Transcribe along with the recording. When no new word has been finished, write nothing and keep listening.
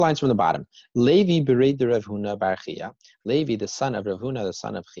lines from the bottom. Levi bereid the Rav Huna bar Chia. Levi, the son of Rav Huna, the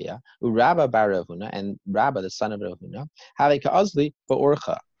son of Chia. Urabba bar Rav Huna, and Rabba, the son of Rav Huna. Have ka'azli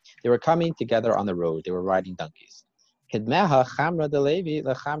ba'orcha. They were coming together on the road. They were riding donkeys. Kidmeha chamra de Levi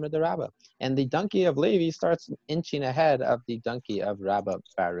lechamra de Rabba. And the donkey of Levi starts inching ahead of the donkey of Rabba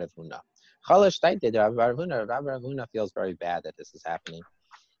bar Rav Huna. Chalash taite Rabba bar Huna. Rabba bar Huna feels very bad that this is happening.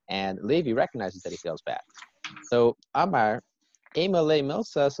 And Levi recognizes that he feels bad. So Amar, Emale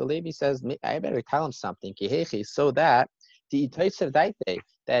Milsa, so Levi says, I better tell him something, so that the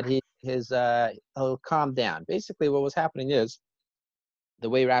that he'll calm down. Basically, what was happening is, the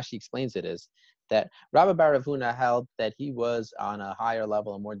way Rashi explains it is that Rabbi bar Rav Huna held that he was on a higher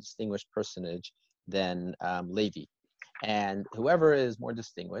level, a more distinguished personage than Levi. And whoever is more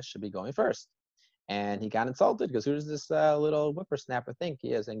distinguished should be going first. And he got insulted because who does this little whippersnapper think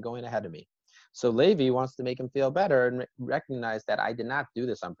he is and going ahead of me? So Levi wants to make him feel better and recognize that I did not do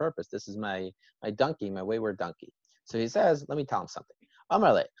this on purpose. This is my donkey, my wayward donkey. So he says, let me tell him something.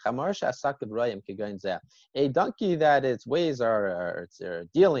 A donkey that its ways are, its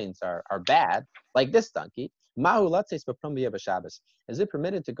dealings are bad, like this donkey, is it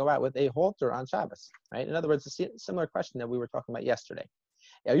permitted to go out with a halter on Shabbos? Right? In other words, a similar question that we were talking about yesterday.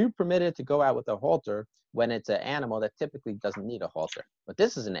 Are you permitted to go out with a halter when it's an animal that typically doesn't need a halter? But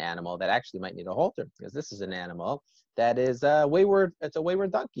this is an animal that actually might need a halter, because this is an animal that is wayward. It's a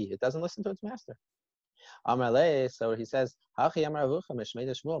wayward donkey. It doesn't listen to its master. So he says, this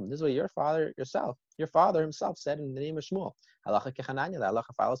is what your father himself said in the name of Shmuel. Halacha kechananya, the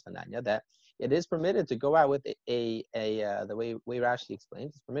halacha follows Hananya, that it is permitted to go out with the way Rashi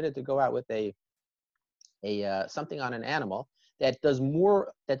explains, it's permitted to go out with a something on an animal that does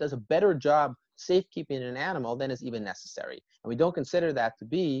a better job safekeeping an animal than is even necessary. And we don't consider that to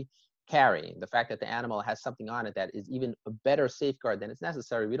be carrying. The fact that the animal has something on it that is even a better safeguard than it's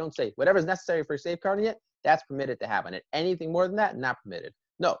necessary. We don't say whatever is necessary for safeguarding it, that's permitted to have on it. Anything more than that, not permitted.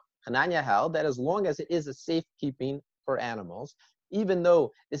 No, Hananya held that as long as it is a safekeeping for animals, even though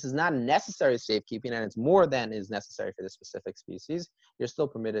this is not necessary safekeeping and it's more than is necessary for the specific species, you're still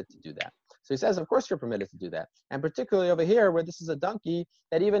permitted to do that. So he says, of course you're permitted to do that. And particularly over here, where this is a donkey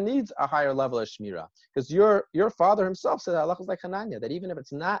that even needs a higher level of shmirah. Because your father himself said, halachas like Hananya, that even if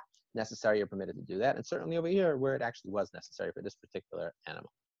it's not necessary, you're permitted to do that. And certainly over here, where it actually was necessary for this particular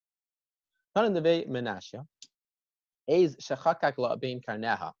animal.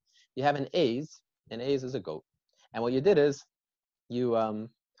 You have an A's is a goat. And what you did is, you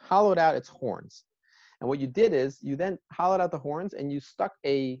hollowed out its horns. And what you did is, you then hollowed out the horns and you stuck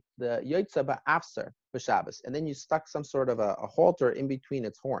the Yotza Ba'afser b'Shabbos. And then you stuck some sort of a halter in between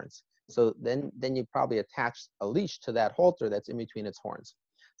its horns. So then you probably attached a leash to that halter that's in between its horns.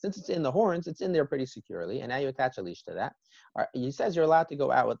 Since it's in the horns, it's in there pretty securely. And now you attach a leash to that. He says you're allowed to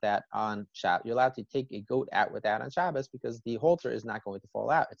go out with that on Shabbos. You're allowed to take a goat out with that on Shabbos because the halter is not going to fall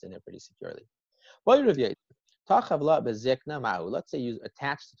out. It's in there pretty securely. Let's say you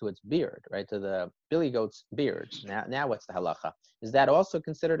attached it to its beard, right, to the billy goat's beard. Now what's the halacha? Is that also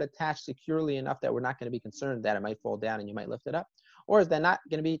considered attached securely enough that we're not going to be concerned that it might fall down and you might lift it up? Or is that not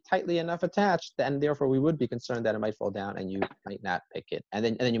going to be tightly enough attached, and therefore we would be concerned that it might fall down and you might not pick it? And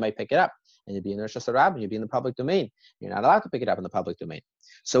then you might pick it up, and you'd be in the Rosh Hashanah, and you'd be in the public domain. You're not allowed to pick it up in the public domain.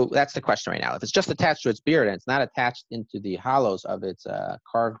 So that's the question right now. If it's just attached to its beard and it's not attached into the hollows of its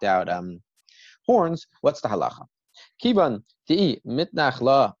carved out horns, what's the halacha? Kivan ti'i mitnach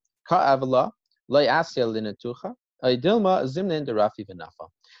la ka'avla la yasya linatucha aydilma zimnin derafi v'nafa.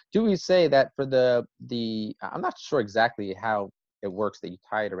 Do we say that for the I'm not sure exactly how it works that you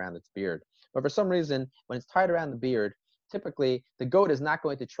tie it around its beard, but for some reason when it's tied around the beard, typically the goat is not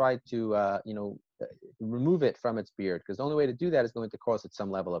going to try to remove it from its beard, because the only way to do that is going to cause it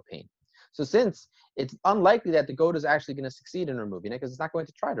some level of pain. So since it's unlikely that the goat is actually going to succeed in removing it, because it's not going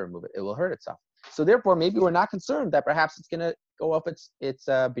to try to remove it, it will hurt itself. So therefore, maybe we're not concerned that perhaps it's going to go up its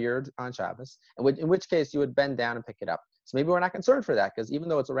beard on Shabbos, in which case you would bend down and pick it up. So maybe we're not concerned for that, because even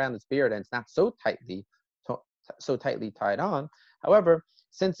though it's around its beard and it's not so tightly tied on, however,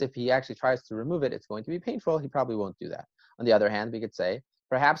 since if he actually tries to remove it, it's going to be painful, he probably won't do that. On the other hand, we could say,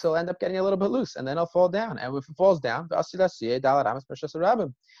 perhaps it'll end up getting a little bit loose, and then it'll fall down. And if it falls down,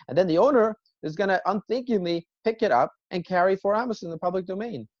 and then the owner is going to unthinkingly pick it up and carry 4 amos in the public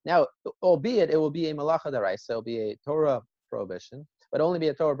domain. Now, albeit it will be a malacha daraisa, it'll be a Torah prohibition, but only be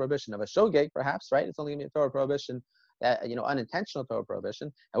a Torah prohibition of a shogeg, perhaps, right? It's only going to be a Torah prohibition, unintentional Torah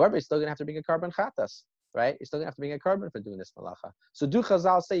prohibition. However, you're still going to have to bring a carbon chatas, right? You're still going to have to bring a carbon for doing this malacha. So do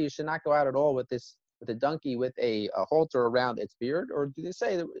Chazal say you should not go out at all with this with a donkey with a halter around its beard, or do they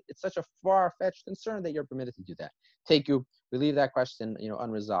say that it's such a far-fetched concern that you're permitted to do that? Take you. We leave that question,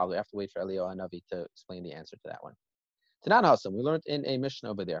 unresolved. We have to wait for Eliyahu Hanavi to explain the answer to that one. Tanan Hasam, we learned in a mission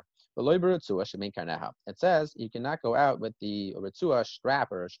over there. It says you cannot go out with the ritzua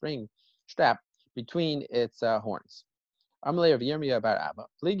strap or a string strap between its horns. Amalei of Yirmiyah bar Abba,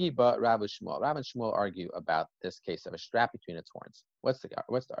 Pligi ba Rav Shmuel. Rav and Shmuel argue about this case of a strap between its horns. What's the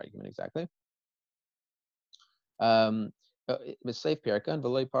argument exactly? So at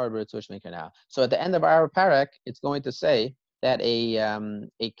the end of our parak, it's going to say that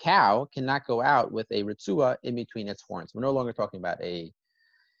a cow cannot go out with a ritzua in between its horns. We're no longer talking about a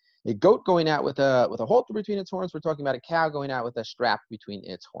goat going out with a halter between its horns. We're talking about a cow going out with a strap between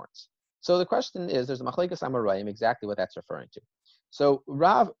its horns. So the question is, there's a machlekes amarayim, exactly what that's referring to. So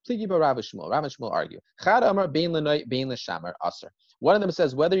Rav and Shmuel argue. Chad amar bein l'noy bein l'shamar aser. One of them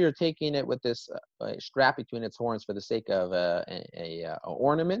says whether you're taking it with this strap between its horns for the sake of a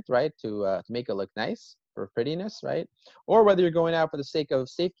ornament, right, to make it look nice for prettiness, right, or whether you're going out for the sake of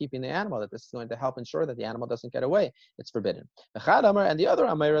safekeeping the animal, that this is going to help ensure that the animal doesn't get away, it's forbidden. Chad amar, and the other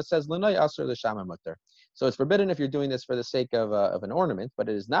amira says l'noy aser l'shamar mutter. So it's forbidden if you're doing this for the sake of an ornament, but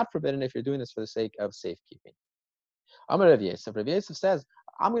it is not forbidden if you're doing this for the sake of safekeeping. Amar Rav Yosef. Rav Yosef says,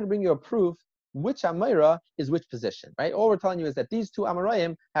 I'm going to bring you a proof which Amira is which position, right? All we're telling you is that these two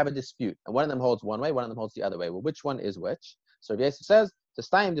Amarayim have a dispute, and one of them holds one way, one of them holds the other way. Well, which one is which? So Rav Yosef says,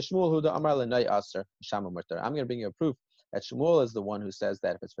 I'm going to bring you a proof that Shmuel is the one who says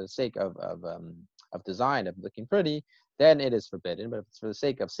that if it's for the sake of design, of looking pretty, then it is forbidden. But if it's for the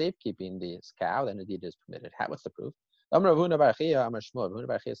sake of safekeeping this cow, then indeed it is permitted. What's the proof? Amar Ravuna bar Chiya, Amar Shmuel. Ravuna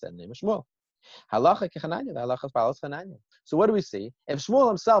bar Chiya said the name of Shmuel. Halacha kechananya, the halacha follows Chananya. So what do we see? If Shmuel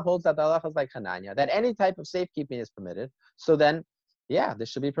himself holds that the halacha is like Chananya, that any type of safekeeping is permitted, so then, yeah, this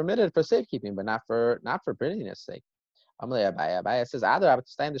should be permitted for safekeeping, but not for prettiness sake. Amalei Abaya says, I'll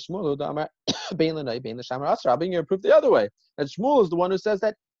bring you a proof the other way. That Shmuel is the one who says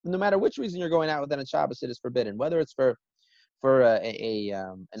that no matter which reason you're going out with on Shabbos, it is forbidden, whether it's for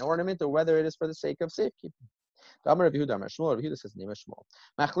an ornament or whether it is for the sake of safekeeping. Shmuel says name Shmuel.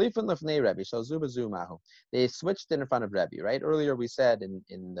 They switched in front of Rebbe, right? Earlier we said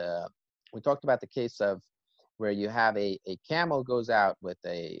we talked about the case of where you have a camel goes out with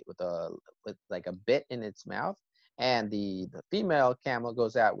like a bit in its mouth, and the female camel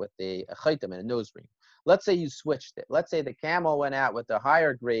goes out with a chaitam and a nose ring. Let's say you switched it. Let's say the camel went out with a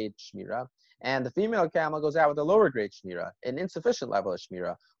higher grade shmira, and the female camel goes out with a lower grade shmira, an insufficient level of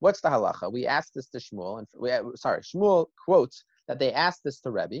shmira. What's the halacha? We asked this to Shmuel, and Shmuel quotes that they asked this to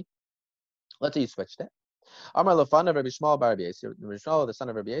Rebbe. Let's say you switched it. Amar lefanav Rabbi Shmuel bar Rabbi Yossi. Rabbi Shmuel, the son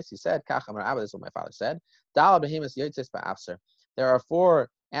of Rabbi Yossi, said, Kach Amar Abba, this is what my father said. Dal behemoths yotzes ba'afser. There are 4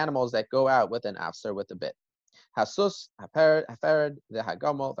 animals that go out with an afser, with a bit. Hasus, hafered, the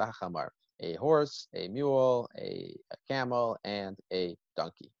hagamol, the hachamar. A horse, a mule, a camel, and a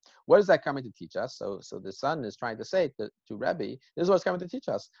donkey. What is that coming to teach us? So the son is trying to say to Rebbe, this is what it's coming to teach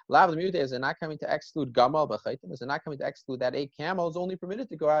us. Lav the is not coming to exclude gamal b'chaitim. Is not coming to exclude that a camel is only permitted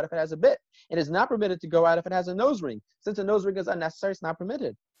to go out if it has a bit. It is not permitted to go out if it has a nose ring. Since a nose ring is unnecessary, it's not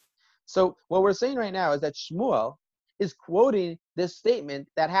permitted. So what we're saying right now is that Shmuel is quoting this statement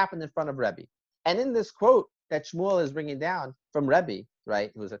that happened in front of Rebbe. And in this quote that Shmuel is bringing down from Rebbe,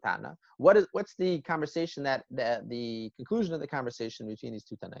 right, who's a Tana, what's the conversation the conclusion of the conversation between these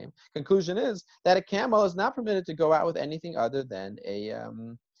two Tanaim? Conclusion is that a camel is not permitted to go out with anything other than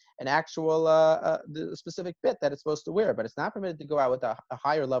an actual the specific bit that it's supposed to wear, but it's not permitted to go out with a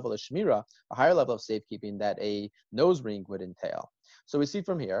higher level of shmira, a higher level of safekeeping that a nose ring would entail. So we see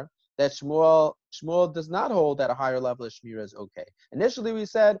from here that Shmuel does not hold that a higher level of shmira is okay. Initially, we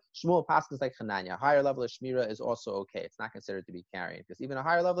said Shmuel paskins like Chananya. A higher level of shmira is also okay. It's not considered to be carrying, because even a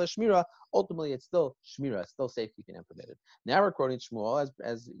higher level of shmira, ultimately, it's still shmira, it's still safekeeping and permitted. Now we're quoting Shmuel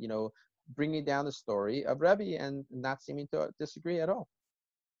as bringing down the story of Rebbe and not seeming to disagree at all.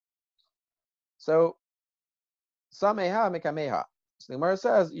 So, Sameha Mekameha. So the Gemara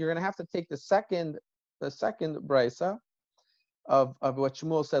says you're going to have to take the second brisa of what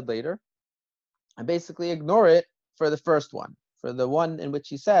Shmuel said later, and basically ignore it for the first one, for the one in which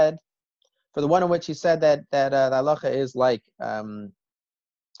he said that the halacha is like for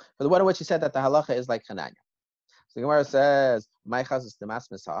the one in which he said that the halacha is like Chananya. So the Gemara says,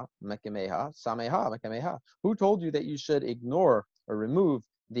 who told you that you should ignore or remove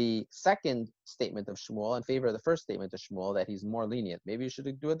the second statement of Shmuel in favor of the first statement of Shmuel, that he's more lenient? Maybe you should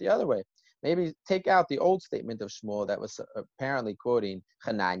do it the other way. Maybe take out the old statement of Shmuel that was apparently quoting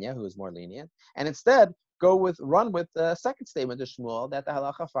Chananya, who is more lenient, and instead run with the second statement of Shmuel, that the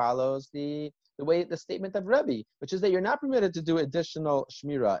halacha follows the the statement of Rebbe, which is that you're not permitted to do additional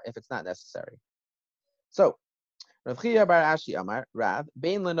shmira if it's not necessary. So, Rav Chia bar Ashi Amar, Rav,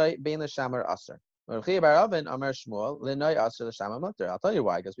 bein lenoi, bein l'shamar aser. Rav Chia bar Oven Amar Shmuel, lenoi aser l'shamar mutter. I'll tell you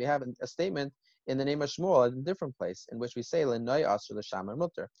why, because we have a statement in the name of Shmuel in a different place in which we say lenoi aser l'shamar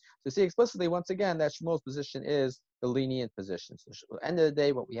mutter. So you see explicitly once again that Shmuel's position is the lenient position. So at the end of the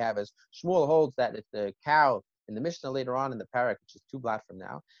day, what we have is Shmuel holds that if the cow in the Mishnah later on in the parak, which is 2 blot from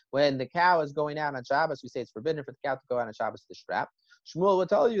now, when the cow is going out on Shabbos, we say it's forbidden for the cow to go out on Shabbos with a strap. Shmuel will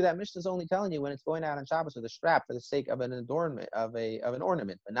tell you that Mishnah is only telling you when it's going out on Shabbos with a strap for the sake of an adornment of an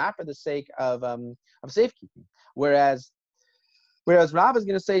ornament, but not for the sake of safekeeping. Whereas Rav is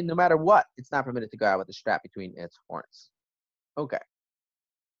going to say no matter what, it's not permitted to go out with a strap between its horns. Okay.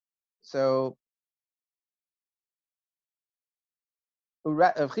 So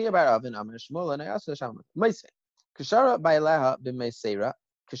Kashara baileha b'meisera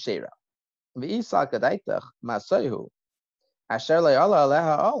kashera. V'isa kadaitach masoihu. So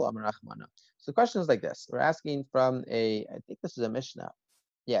the question is like this. We're asking from I think this is a Mishnah.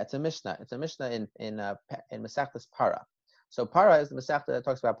 Yeah, it's a Mishnah. It's a Mishnah in Masechtas Para. So Para is the Masechta that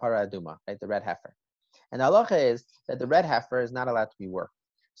talks about Para Aduma, right, the red heifer. And the halacha is that the red heifer is not allowed to be worked.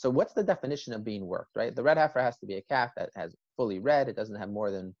 So what's the definition of being worked, right? The red heifer has to be a calf that has fully red. It doesn't have more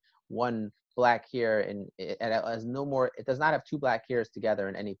than one black hair, and it has no more. It does not have 2 black hairs together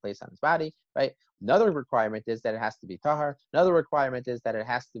in any place on its body, right? Another requirement is that it has to be tahar. Another requirement is that it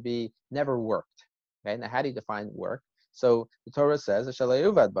has to be never worked. Okay, now how do you define work? So the Torah says,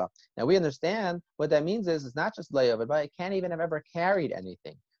 now we understand what that means is it's not just le'yuvadba, it can't even have ever carried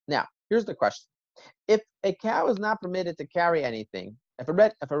anything. Now, here's the question. If a cow is not permitted to carry anything, if a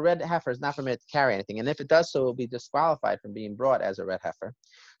red heifer is not permitted to carry anything, and if it does so, it will be disqualified from being brought as a red heifer.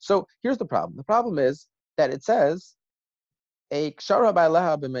 So here's the problem. The problem is that it says a kshara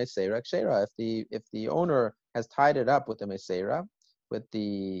ba'aleha b'meisera kshera. If the owner has tied it up with the meisera, with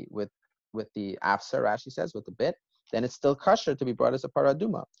the afser, Rashi says, with the bit, then it's still kosher to be brought as a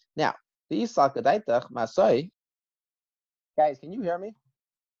paraduma. Now, the isal kadaitach masoi. Guys, can you hear me?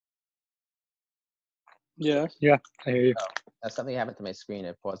 Yeah, I hear you. Oh, something happened to my screen.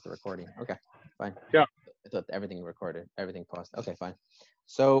 It paused the recording. Okay, fine. Yeah. I thought everything recorded. Everything paused. Okay, fine.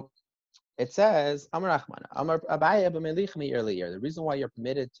 So it says, Amar Achman, Amar Abaya b'melichmi earlier. The reason why you're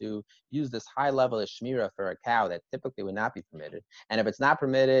permitted to use this high level of shmira for a cow that typically would not be permitted, and if it's not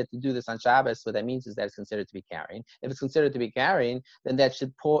permitted to do this on Shabbos, what that means is that it's considered to be carrying. If it's considered to be carrying, then that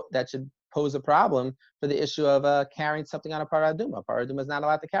should pose a problem for the issue of carrying something on a paraduma. Paraduma is not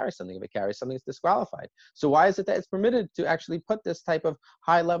allowed to carry something. If it carries something, it's disqualified. So why is it that it's permitted to actually put this type of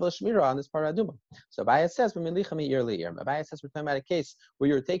high level of shmira on this paraduma? So Abaya says, Abaya says we're talking about a case where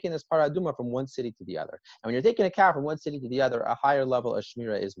you're taking this paraduma from one city to the other. And when you're taking a cow from one city to the other, a higher level of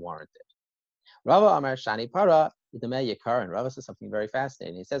shmira is warranted. Rava Amar Shani Para, and Rava says something very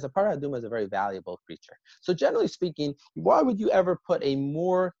fascinating. He says a paraduma is a very valuable creature. So generally speaking, why would you ever put a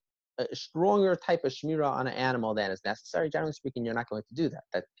stronger type of shmira on an animal than is necessary? Generally speaking, you're not going to do that.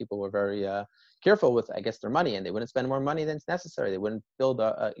 That people were very careful with, I guess, their money, and they wouldn't spend more money than is necessary. They wouldn't build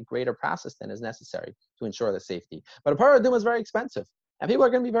a greater process than is necessary to ensure the safety. But a paraduma is very expensive, and people are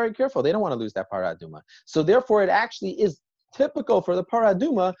going to be very careful. They don't want to lose that paraduma. So therefore, it actually is typical for the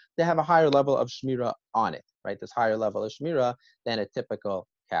paraduma to have a higher level of shmira on it, right? This higher level of shmira than a typical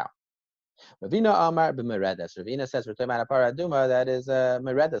cow. Ravina Amar b'meredes. Ravina says we're talking about a paraduma that is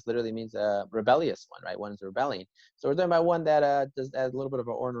meredes, literally means a rebellious one, right? One is rebelling. So we're talking about one that has a little bit of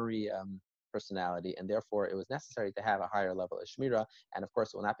an ornery personality, and therefore it was necessary to have a higher level of shmira. And of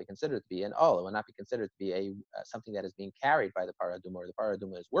course, it will not be considered to be an ol. It will not be considered to be something that is being carried by the paraduma, or the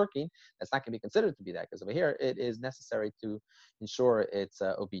paraduma is working. That's not going to be considered to be that, because over here it is necessary to ensure its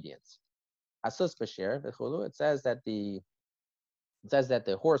obedience. Asus b'sher v'chulu. It says that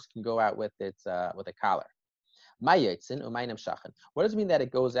the horse can go out with a collar. What does it mean that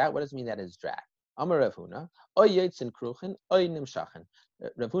it goes out? What does it mean that it's dragged? Amar Rav Huna, oy yitzin kruchen, oy nimshachen.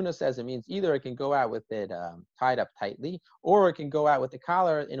 Rav Huna says it means either it can go out with it tied up tightly, or it can go out with the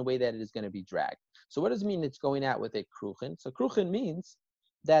collar in a way that it is going to be dragged. So what does it mean it's going out with a kruchen? So kruchen means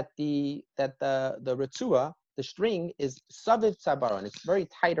that the ritzua, the string, is saviv tzabaron. It's very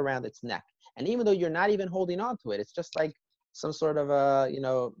tight around its neck. And even though you're not even holding on to it, it's just like some sort of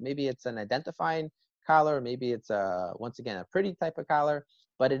maybe it's an identifying collar, maybe it's once again a pretty type of collar,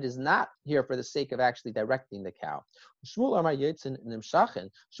 but it is not here for the sake of actually directing the cow. Shmuel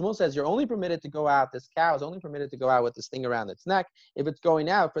says you're only permitted to go out, this cow is only permitted to go out with this thing around its neck if it's going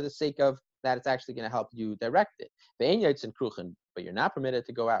out for the sake of that it's actually going to help you direct it. But you're not permitted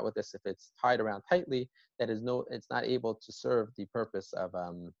to go out with this if it's tied around tightly, it's not able to serve the purpose of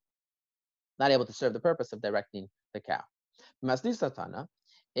not able to serve the purpose of directing the cow. Masdisa Tana,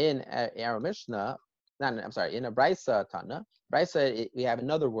 in our Mishnah, in a Brisa Tana, Brisa, we have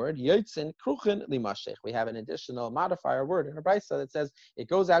another word, Yotzin Kruchen Limashech. We have an additional modifier word in a Brisa that says it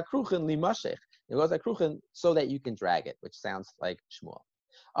goes out Kruchen Limashech. It goes out Kruchen so that you can drag it, which sounds like Shmuel.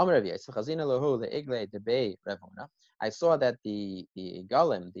 I saw that the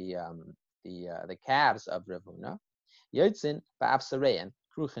Galim, the calves of Ravuna, Yotzin Ba'afsareyan,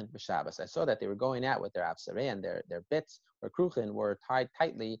 Kruchen b'Shabbos. I saw that they were going out with their Afsareyan, their bits or Kruchen were tied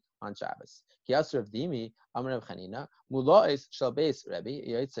tightly on Shabbos. Kiyasur of Dimi, Amar of Chanina, Mulois shall base Rebbe,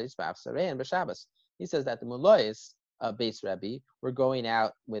 Yotzis Ba'afsareyan b'Shabbos. He says that the Mulois base Rebbe were going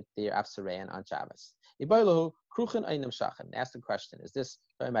out with their Afsareyan on Shabbos. Ibaylahu, Kruchen Einam Shachan. Ask the question, is this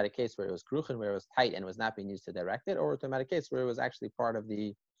talking about a case where it was Kruchen, where it was tight and was not being used to direct it, or talking about a case where it was actually part of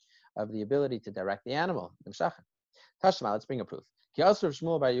the ability to direct the animal? Tashma, let's bring a proof. It says that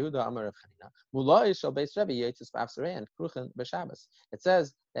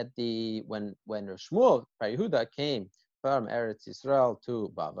when Shmuel Bar Yehuda came from Eretz Yisrael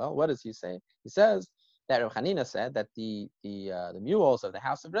to Bavel, what does he say? He says that Rav Chanina said that the mules of the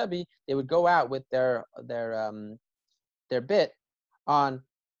house of Rebbe, they would go out with their bit on,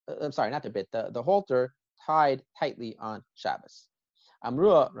 I'm sorry, not their bit, the halter tied tightly on Shabbos.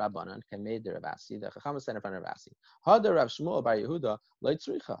 Amrua Rabbanan can made the Ravasi, the Chacham said in front of Ravasi. Hada Rav Shmuel Bar Yehuda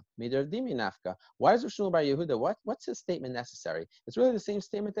loitzricha made Rav Dimi nafka. Why is Rav Shmuel Bar Yehuda? What's his statement necessary? It's really the same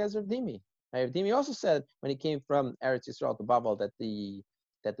statement as Rav Dimi. Rav Dimi also said when he came from Eretz Yisrael to Babel that the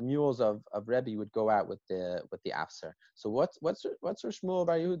mules of Rebbe would go out with the afser. So what's Rav Shmuel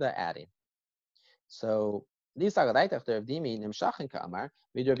Bar Yehuda adding? So maybe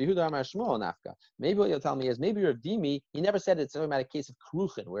what you'll tell me is maybe Rav Dimi, he never said it's talking about a case of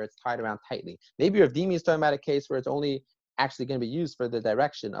kruchen where it's tied around tightly. Maybe Rav Dimi is talking about a case where it's only actually going to be used for the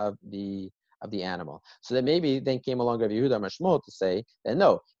direction of the animal. So that maybe then came along Rav Yehuda Mashmuel to say that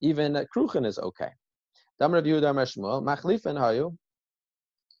no, even kruchen is okay. Dam Rav Yehuda Mashmuel machlifan hayu.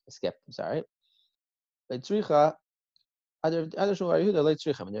 Skip. I'm sorry. Other Shmuel Bar Yehuda leit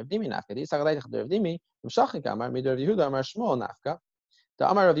tzricha. When Rav Dimi nafka, the Yisrael leitach Rav Dimi, Mshachik Amar, mid Rav Yehuda Amar Shmuel nafka. The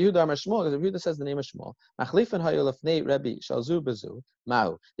Amar of Yehuda Amar Shmuel, because Rav Yehuda says the name of Shmuel. Machlifan hayu lefnei Rebbe shalzu bezu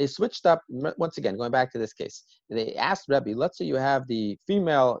mahu. They switched up once again. Going back to this case, they asked Rebbe, let's say you have the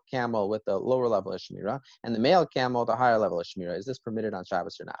female camel with the lower level of shmira and the male camel the higher level of shmira. Is this permitted on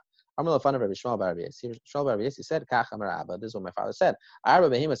Shabbos or not? Amar lefan of Rabbi Shmuel Bar Yesi. Shmuel Bar Yesi said, "Kach Amar Abba." This is what my father said. Arba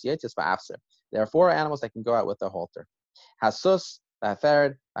behemoths yetis ba'afser. There are 4 animals that can go out with a halter. Hasus,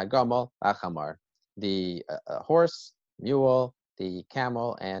 Ba'afered, Ba'gamal, Ba'chamar. The horse, mule, the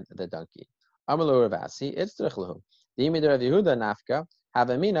camel, and the donkey. Amalu Ravasi, it's Trichlu. The Imid Rav Yehuda Nafka,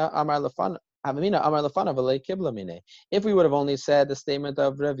 Havamina, Amar Lafan. If we would have only said the statement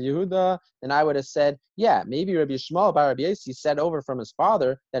of Rav Yehuda, then I would have said, yeah, maybe Rabbi Shmuel Bar Rabbi Yossi said over from his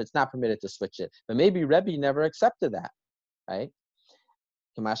father that it's not permitted to switch it. But maybe Rebbe never accepted that, right?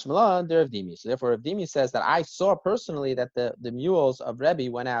 So therefore, Rav Dimi says that I saw personally that the mules of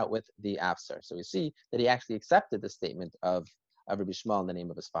Rebbe went out with the afser. So we see that he actually accepted the statement of Rabbi Shmuel in the name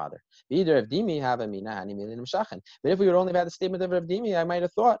of his father. But if we would only have had the statement of Rav Dimi, I might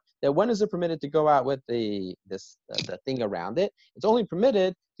have thought that when is it permitted to go out with the thing around it? It's only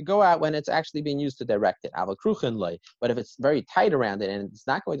permitted to go out when it's actually being used to direct it. But if it's very tight around it and it's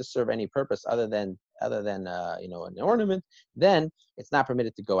not going to serve any purpose other than an ornament, then it's not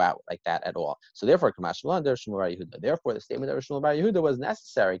permitted to go out like that at all. So therefore, the statement of Shmuel Bar Yehuda was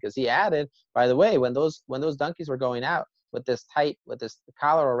necessary because he added, by the way, when those donkeys were going out with this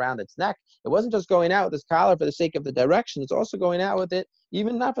collar around its neck, it wasn't just going out with this collar for the sake of the direction. It's also going out with it,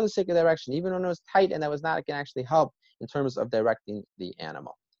 even not for the sake of direction, even when it was tight and that was not, it can actually help in terms of directing the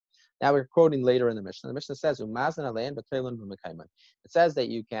animal. Now we're quoting later in the Mishnah. The Mishnah says, it says that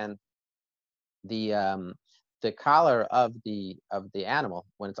you can, the collar of the animal,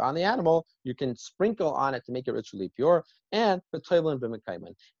 when it's on the animal, you can sprinkle on it to make it ritually pure, and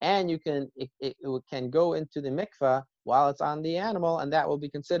you can it can go into the mikvah while it's on the animal, and that will be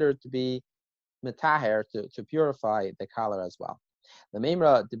considered to be metaher, to purify the collar as well. The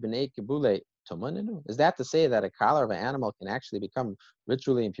memra de b'nei kibule tumaninu, is that to say that a collar of an animal can actually become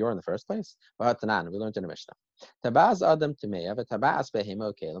ritually impure in the first place? We learned in the Mishnah.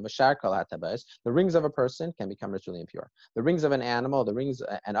 The rings of a person can become ritually impure. The rings of an animal, the rings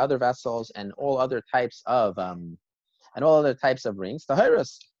and other vessels, and all other types of rings,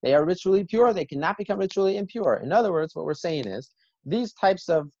 tahiris, they are ritually pure. They cannot become ritually impure. In other words, what we're saying is these types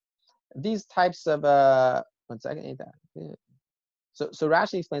of 1 second, ain't that? So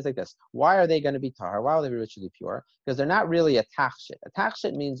Rashi explains like this. Why are they going to be tahar? Why will they be ritually pure? Because they're not really a tachshit. A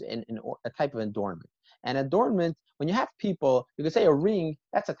tachshit means a type of adornment. And adornment, when you have people, you could say a ring,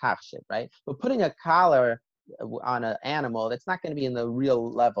 that's a tachshit, right? But putting a collar on an animal, that's not going to be in the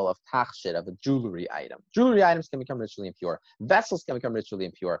real level of tachshit, of a jewelry item. Jewelry items can become ritually impure. Vessels can become ritually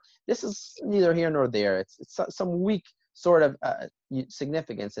impure. This is neither here nor there. It's some weak sort of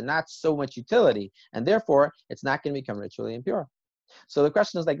significance and not so much utility. And therefore, it's not going to become ritually impure. So the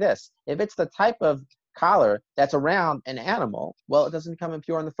question is like this. If it's the type of collar that's around an animal, well, it doesn't become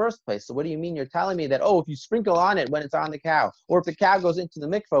impure in the first place. So what do you mean? You're telling me that, oh, if you sprinkle on it when it's on the cow, or if the cow goes into the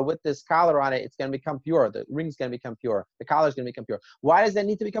mikvah with this collar on it, it's going to become pure. The ring's going to become pure. The collar's going to become pure. Why does that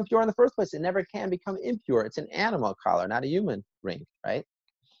need to become pure in the first place? It never can become impure. It's an animal collar, not a human ring, right?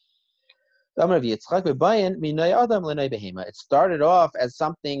 It started off as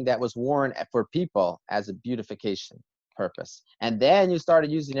something that was worn for people as a beautification purpose. And then you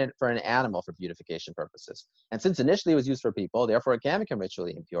started using it for an animal for beautification purposes. And since initially it was used for people, therefore it can become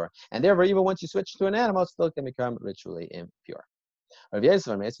ritually impure. And therefore, even once you switch to an animal, it still can become ritually impure. Rav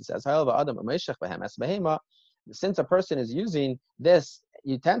Yosef says, since a person is using this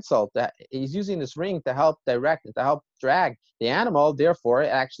utensil, he's using this ring to help direct it, to help drag the animal, therefore it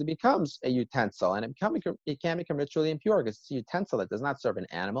actually becomes a utensil, and it can become ritually impure because it's a utensil that does not serve an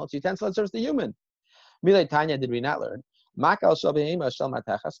animal, it's a utensil that serves the human. Milei Tanya, did we not learn? Makal shel behema shel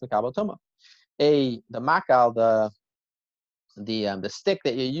matachas mekabel tuma. The makal, the stick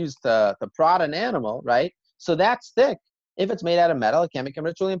that you use to prod an animal, right? So that stick, if it's made out of metal, it can become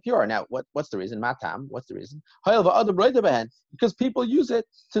ritually impure. Now, what's the reason? Matam, what's the reason? Because people use it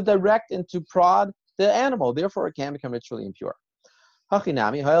to direct and to prod the animal, therefore it can become ritually impure. So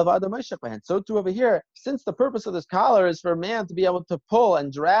too over here, since the purpose of this collar is for man to be able to pull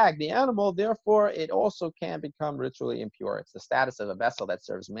and drag the animal, therefore it also can become ritually impure. It's the status of a vessel that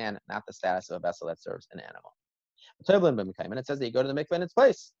serves man, not the status of a vessel that serves an animal. And it says that you go to the mikveh in its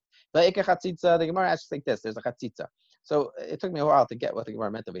place. The Gemara asks like this: there's a chatzitza. So it took me a while to get what the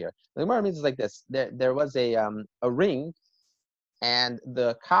Gemara meant over here. The Gemara means like this: there was a ring, and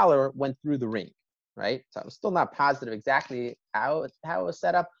the collar went through the ring. Right? So I'm still not positive exactly how it was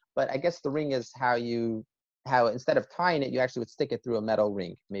set up, but I guess the ring is how instead of tying it, you actually would stick it through a metal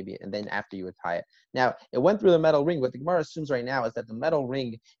ring, maybe, and then after you would tie it. Now, it went through the metal ring. What the Gemara assumes right now is that the metal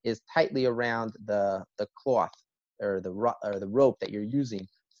ring is tightly around the cloth or the rope that you're using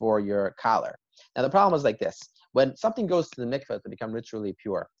for your collar. Now, the problem is like this. When something goes to the mikveh to become ritually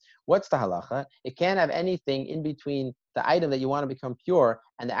pure, what's the halacha? It can't have anything in between the item that you want to become pure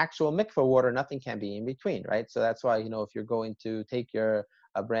and the actual mikveh water. Nothing can be in between, right? So that's why, if you're going to take a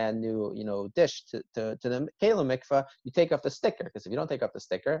brand new, dish to the kelim mikveh, you take off the sticker, because if you don't take off the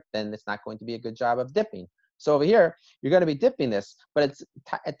sticker, then it's not going to be a good job of dipping. So over here, you're going to be dipping this, but it's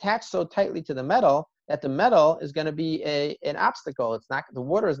attached so tightly to the metal that the metal is going to be an obstacle. The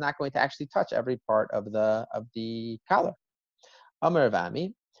water is not going to actually touch every part of the collar. Amar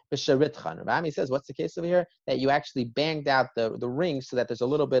Ravami, Ravami says, what's the case over here? That you actually banged out the ring so that there's a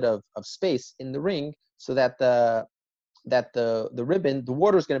little bit of space in the ring, so that the ribbon, the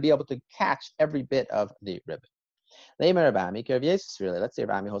water is going to be able to catch every bit of the ribbon. Let's say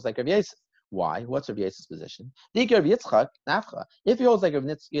Ravami holds like Rav Yosef. Why? What's Rav Yosef's position? If he holds like Rav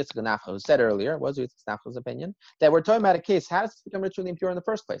Yitzchak Nafcha, who said earlier, what was Rav Yitzchak Nafcha's opinion? That we're talking about a case, how does this become ritually impure in the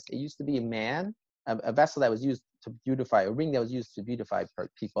first place? It used to be a vessel that was used to beautify, a ring that was used to beautify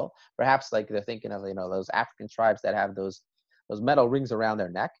people. Perhaps like they're thinking of, those African tribes that have those metal rings around their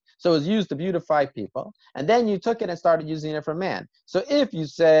neck. So it was used to beautify people. And then you took it and started using it for man. So if you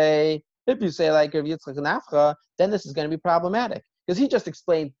say like Rav Yitzchak Nafcha, then this is going to be problematic. Because he just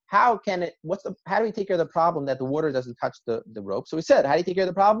explained how do we take care of the problem that the water doesn't touch the rope? So he said, how do you take care of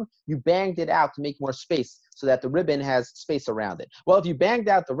the problem? You banged it out to make more space so that the ribbon has space around it. Well, if you banged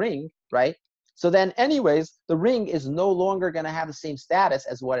out the ring, right? So then anyways, the ring is no longer going to have the same status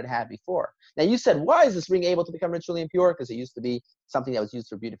as what it had before. Now you said, why is this ring able to become ritually impure? Because it used to be something that was used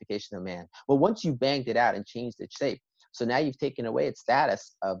for beautification of man. Well, once you banged it out and changed its shape, so now you've taken away its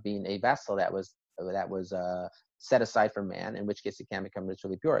status of being a vessel that was set aside for man, in which case it can become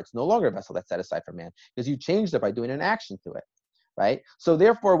ritually pure. It's no longer a vessel that's set aside for man because you changed it by doing an action to it, right? So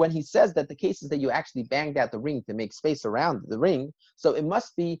therefore, when he says that the cases that you actually banged out the ring to make space around the ring, so it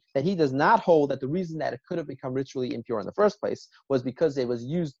must be that he does not hold that the reason that it could have become ritually impure in the first place was because it was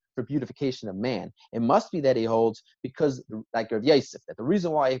used for beautification of man. It must be that he holds because, like Rav Yosef, that the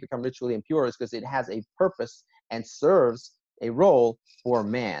reason why it become ritually impure is because it has a purpose and serves a role for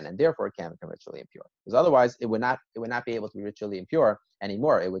man, and therefore it can become ritually impure. Because otherwise, it would not be able to be ritually impure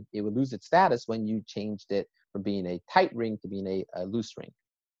anymore. It would lose its status when you changed it from being a tight ring to being a loose ring.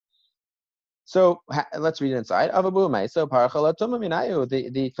 So let's read it inside. So the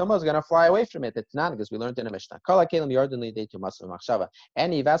tumah is going to fly away from it. It's not, because we learned in the Mishnah.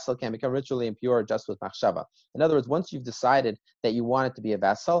 Any vessel can become ritually impure just with machshava. In other words, once you've decided that you want it to be a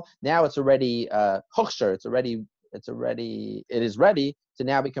vessel, now it's already hochsher. It is ready to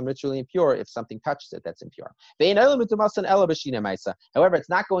now become ritually impure if something touches it that's impure. However, it's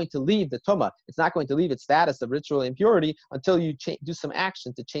not going to leave the tumah. It's not going to leave its status of ritual impurity until you do some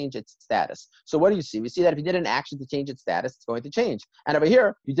action to change its status. So what do you see? We see that if you did an action to change its status, it's going to change. And over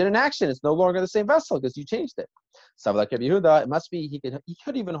here, you did an action. It's no longer the same vessel because you changed it. So like Rabbi Yehuda, it must be he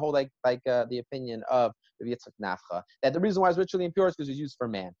could even hold like the opinion of Rabbi Yitzchak Nafcha, that the reason why it's ritually impure is because it's used for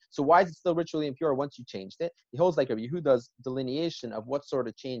man. So why is it still ritually impure once you changed it? He holds like Rabbi Yehuda's delineation of what sort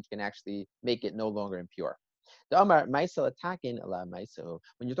of change can actually make it no longer impure. When you're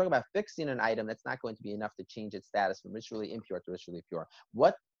talking about fixing an item, that's not going to be enough to change its status from ritually impure to ritually pure.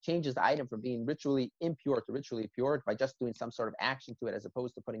 What changes the item from being ritually impure to ritually pure by just doing some sort of action to it as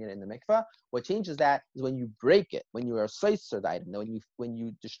opposed to putting it in the mikvah? What changes that is when you break it, when you are soiser the item, when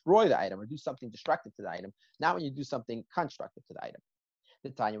you destroy the item or do something destructive to the item, not when you do something constructive to the item. The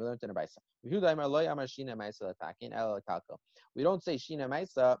Tanya, we learned in the Brisa. We don't say shina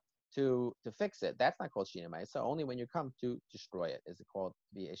maisa to fix it. That's not called shina maisa. Only when you come to destroy it is it called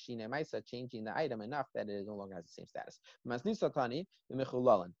to be a shina maisa, changing the item enough that it no longer has the same status.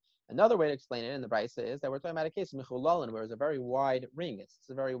 Another way to explain it in the Brisa is that we're talking about a case of mechulalin, where it's a very wide ring. It's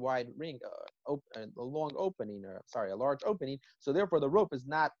a very wide ring, a large opening. So therefore, the rope is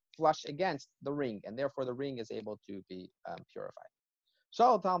not flush against the ring, and therefore the ring is able to be purified.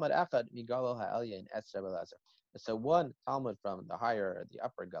 So one Talmud from the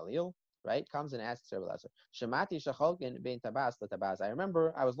upper Galil, right, comes and asks Rabbi Elazar, Shemati shacholkin bein tabas letabas. I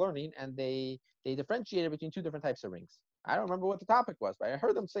remember I was learning, and they differentiated between two different types of rings. I don't remember what the topic was, but I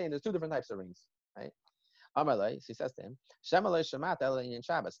heard them saying there's two different types of rings, right? Amalei, he says to him, Shemalei Shemat Elin in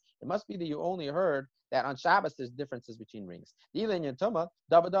Shabbos. It must be that you only heard that on Shabbos there's differences between rings. Because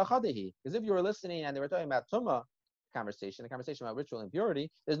if you were listening and they were talking about Tumah, the conversation about ritual impurity,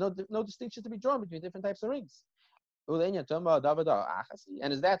 there's no distinction to be drawn between different types of rings.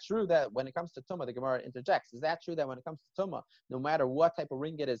 And is that true that when it comes to Tumah, the Gemara interjects, is that true that when it comes to Tumah, no matter what type of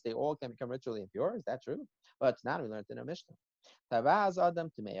ring it is, they all can become ritually impure? Is that true? But it's not. We learned in our Mishnah.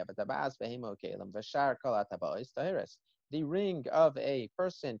 The ring of a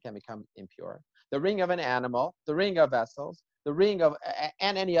person can become impure. The ring of an animal, the ring of vessels, the ring of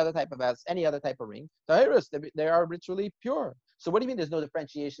and any other type of ring, they are ritually pure. So what do you mean there's no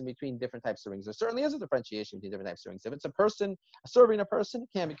differentiation between different types of rings? There certainly is a differentiation between different types of rings. If it's a person, serving a person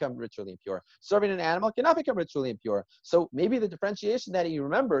can become ritually impure. Serving an animal cannot become ritually impure. So maybe the differentiation that he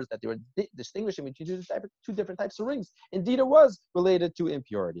remembers that they were distinguishing between two different types of rings, indeed it was related to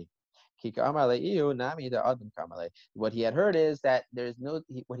impurity. What he had heard is that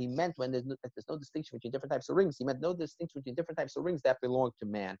what he meant when there's no distinction between different types of rings, he meant no distinction between different types of rings that belong to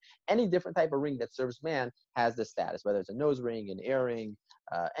man. Any different type of ring that serves man has this status, whether it's a nose ring, an earring,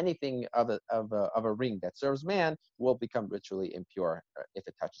 anything of a ring that serves man will become ritually impure if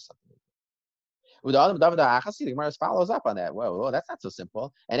it touches something. The Gemara follows up on that. Whoa, that's not so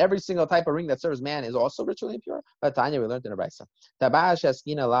simple. And every single type of ring that serves man is also ritually impure. But Tanya, we learned in the Brisa.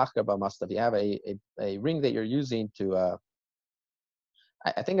 If you have a ring that you're using to,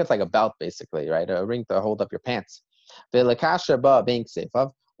 I think it's like a belt, basically, right? A ring to hold up your pants.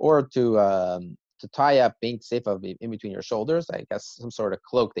 Or to tie up being safe in between your shoulders, I guess some sort of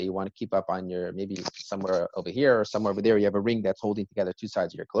cloak that you want to keep up on your, maybe somewhere over here or somewhere over there, you have a ring that's holding together two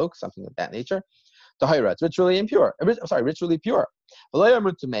sides of your cloak, something of that nature. It's ritually impure. Ritually pure. Those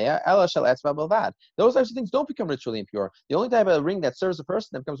types of things don't become ritually impure. The only type of ring that serves a person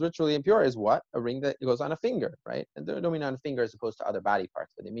that becomes ritually impure is what? A ring that goes on a finger, right? And they don't mean on a finger as opposed to other body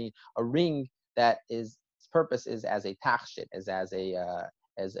parts, but they mean a ring that its purpose is as a tachshit, as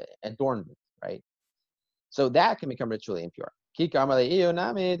an adornment, right? So that can become ritually impure.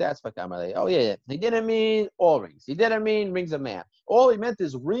 That's oh yeah. He didn't mean all rings. He didn't mean rings of man. All he meant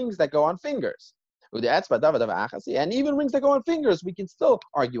is rings that go on fingers. And even rings that go on fingers, we can still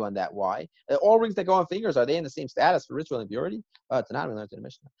argue on that. Why? All rings that go on fingers, are they in the same status for ritual impurity? It's not. We learned in the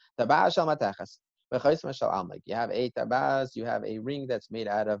Mishnah. You have a tabaz, you have a ring that's made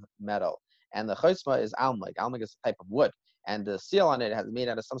out of metal. And the chosma is almig. Almig is a type of wood. And the seal on it is made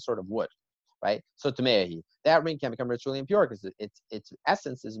out of some sort of wood. right? So Tameahi, that ring can become ritually impure because its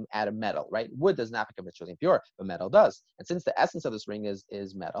essence is out of metal, right? Wood does not become ritually impure, but metal does. And since the essence of this ring is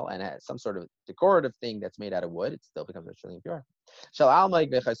metal and has some sort of decorative thing that's made out of wood, it still becomes ritually impure. If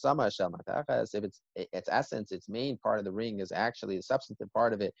its essence, its main part of the ring is actually the substantive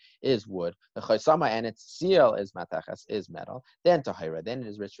part of it is wood, the chaysama and its seal is matachas, is metal, then tahira, then it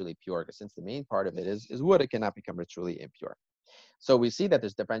is ritually pure, because since the main part of it is wood, it cannot become ritually impure. So we see that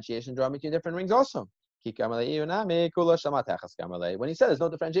there's differentiation drawn between different rings also. When he said there's no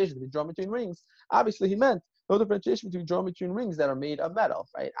differentiation between drawn between rings, obviously he meant no differentiation between drawn between rings that are made of metal,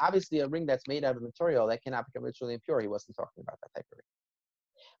 right? Obviously, a ring that's made out of material that cannot become ritually impure, he wasn't talking about that type of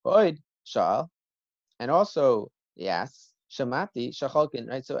ring. And also, yes, Shamati, Shacholkin,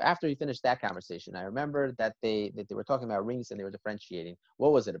 right? So after he finished that conversation, I remember that they were talking about rings and they were differentiating.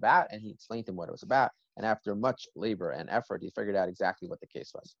 What was it about? And he explained to him what it was about. And after much labor and effort, he figured out exactly what the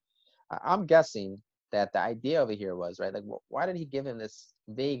case was. I'm guessing that the idea over here was, right, like, why did he give him this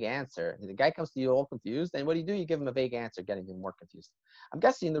vague answer? The guy comes to you all confused, and what do? You give him a vague answer, getting him more confused. I'm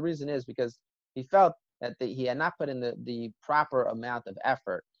guessing the reason is because he felt that he had not put in the proper amount of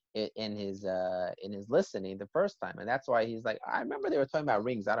effort in his listening the first time, and that's why he's like, I remember they were talking about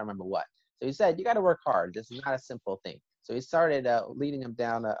rings, I don't remember what. So he said, you got to work hard. This is not a simple thing. So he started leading him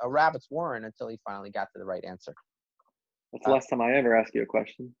down a rabbit's warren until he finally got to the right answer. That's the last time I ever ask you a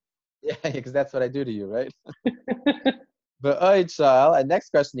question. Yeah, because that's what I do to you, right? But and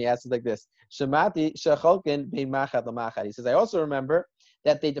next question he asks is like this: Shemati shacholkin bein machad lamachad. He says, I also remember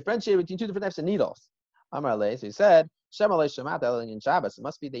that they differentiate between two different types of needles. Amar le, so he said, Shemalei shemat elin Shabbos. It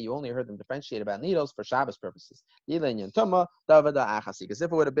must be that you only heard them differentiate about needles for Shabbos purposes. Because if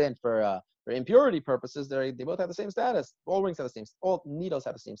it would have been for impurity purposes, they both have the same status. All rings have the same. All needles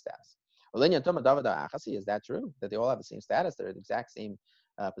have the same status. Is that true? That they all have the same status? They're the exact same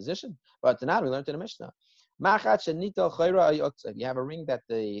position. But tonight we learned in the Mishnah. If you have a ring that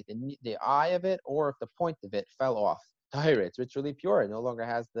the eye of it or if the point of it fell off, it's ritually pure. It no longer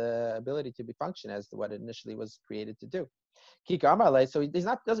has the ability to be function as to what it initially was created to do. So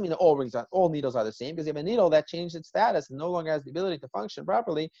doesn't mean that all needles are the same, because if you have a needle that changed its status and no longer has the ability to function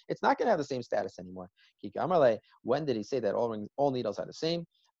properly, it's not going to have the same status anymore. When did he say that all needles are the same?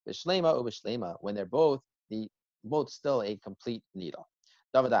 When they're both still a complete needle.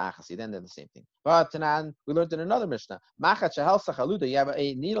 Then they're the same thing. But Tanan, we learned in another Mishnah. You have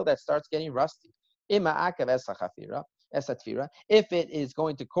a needle that starts getting rusty. If it is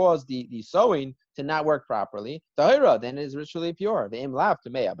going to cause the sewing to not work properly, then it is ritually pure.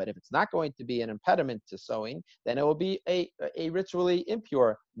 But if it's not going to be an impediment to sewing, then it will be a ritually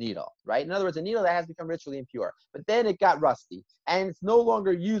impure needle, right? In other words, a needle that has become ritually impure, but then it got rusty and it's no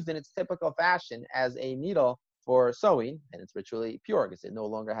longer used in its typical fashion as a needle for sewing, and it's ritually pure because it no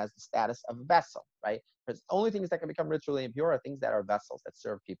longer has the status of a vessel, right? Because the only things that can become ritually impure are things that are vessels that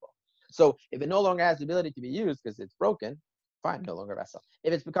serve people. So if it no longer has the ability to be used because it's broken, fine, no longer a vessel.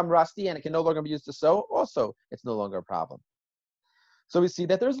 If it's become rusty and it can no longer be used to sew, also it's no longer a problem. So we see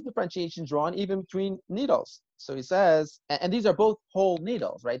that there's a differentiation drawn even between needles. So he says, and these are both whole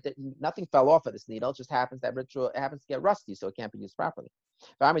needles, right? That nothing fell off of this needle. It just happens that it happens to get rusty, so it can't be used properly.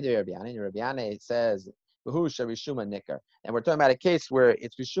 Rabbi says, and we're talking about a case where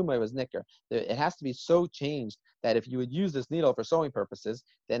it's rishuma, it was nicker. It has to be so changed that if you would use this needle for sewing purposes,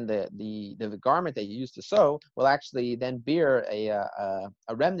 then the garment that you use to sew will actually then bear a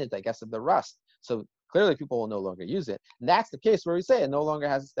remnant, I guess, of the rust. So clearly people will no longer use it. And that's the case where we say it no longer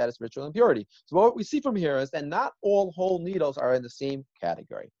has the status of ritual impurity. So what we see from here is that not all whole needles are in the same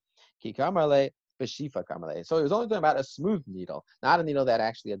category. So he was only talking about a smooth needle, not a needle that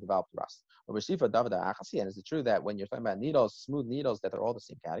actually had developed rust. And is it true that when you're talking about needles, smooth needles, that they're all the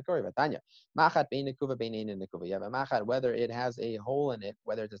same category? You have a machat, whether it has a hole in it,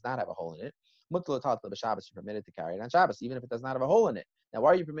 whether it does not have a hole in it. You're permitted to carry it on Shabbos, even if it does not have a hole in it. Now,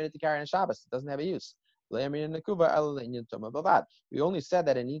 why are you permitted to carry it on Shabbos? It doesn't have a use. We only said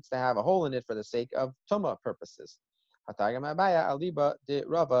that it needs to have a hole in it for the sake of tumah purposes.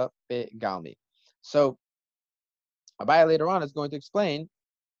 So Abaya later on is going to explain.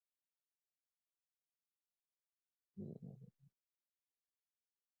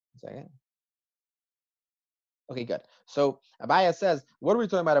 Second. Okay, good. So Abaya says, what are we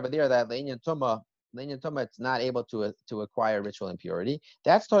talking about over there? That Le'inyan Tumah, it's not able to acquire ritual impurity.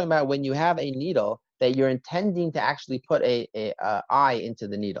 That's talking about when you have a needle that you're intending to actually put a eye into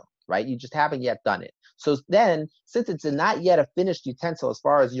the needle, right? You just haven't yet done it. So then, since it's not yet a finished utensil as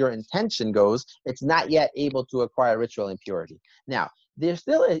far as your intention goes, it's not yet able to acquire ritual impurity. Now, there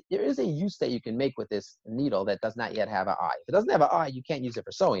is a use that you can make with this needle that does not yet have an eye. If it doesn't have an eye, you can't use it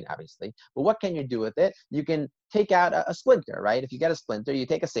for sewing, obviously. But what can you do with it? You can take out a splinter, right? If you get a splinter, you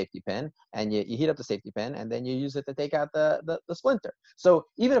take a safety pin and you heat up the safety pin, and then you use it to take out the splinter. So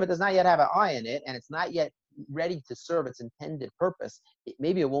even if it does not yet have an eye in it and it's not yet ready to serve its intended purpose,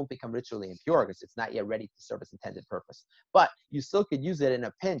 maybe it won't become ritually impure because it's not yet ready to serve its intended purpose. But you still could use it in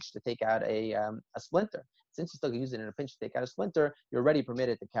a pinch to take out a splinter. Since you still can use it in a pinch to take out a splinter, you're already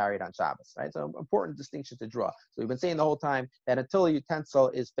permitted to carry it on Shabbos, right? So important distinction to draw. So we've been saying the whole time that until a utensil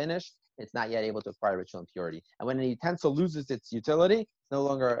is finished, it's not yet able to acquire ritual impurity. And when a utensil loses its utility,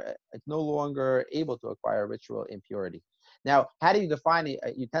 it's no longer able to acquire ritual impurity. Now, how do you define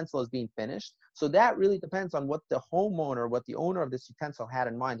a utensil as being finished? So that really depends on what the homeowner, what the owner of this utensil had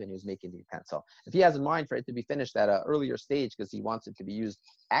in mind when he was making the utensil. If he has in mind for it to be finished at an earlier stage because he wants it to be used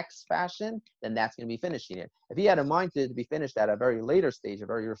X fashion, then that's going to be finishing it. If he had in mind to be finished at a very later stage, a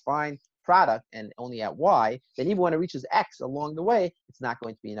very refined product, and only at Y, then even when it reaches X along the way, it's not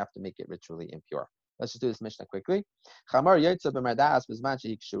going to be enough to make it ritually impure. Let's just do this Mishnah quickly.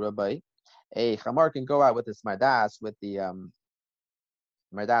 A chamar can go out with his mardas, with the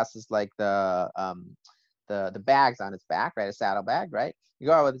mardas is like the bags on its back, right? A saddle bag, right? You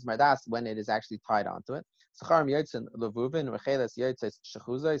go out with his mardas when it is actually tied onto it. The Gemara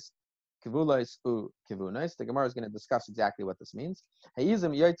is going to discuss exactly what this means.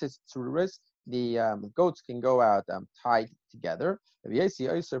 The goats can go out tied together. Yesi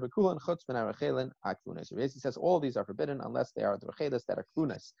says all these are forbidden unless they are the recheles that are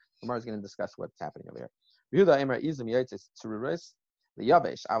klunes. The Gemara is going to discuss what's happening over here. So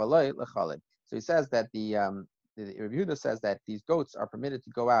he says that the Yehuda says that these goats are permitted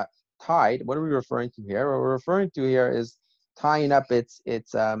to go out tied. What are we referring to here? What we're referring to here is tying up its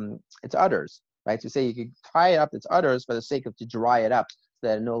udders, right? So say you could tie up its udders for the sake of to dry it up so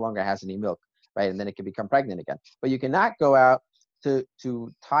that it no longer has any milk, right? And then it can become pregnant again. But you cannot go out to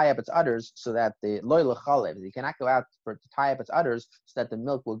tie up its udders so that the loy l'chalev. You cannot go out to tie up its udders so that the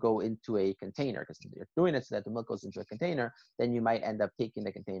milk will go into a container. Because if you're doing it so that the milk goes into a container, then you might end up taking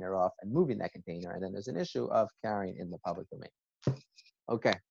the container off and moving that container, and then there's an issue of carrying in the public domain. Okay.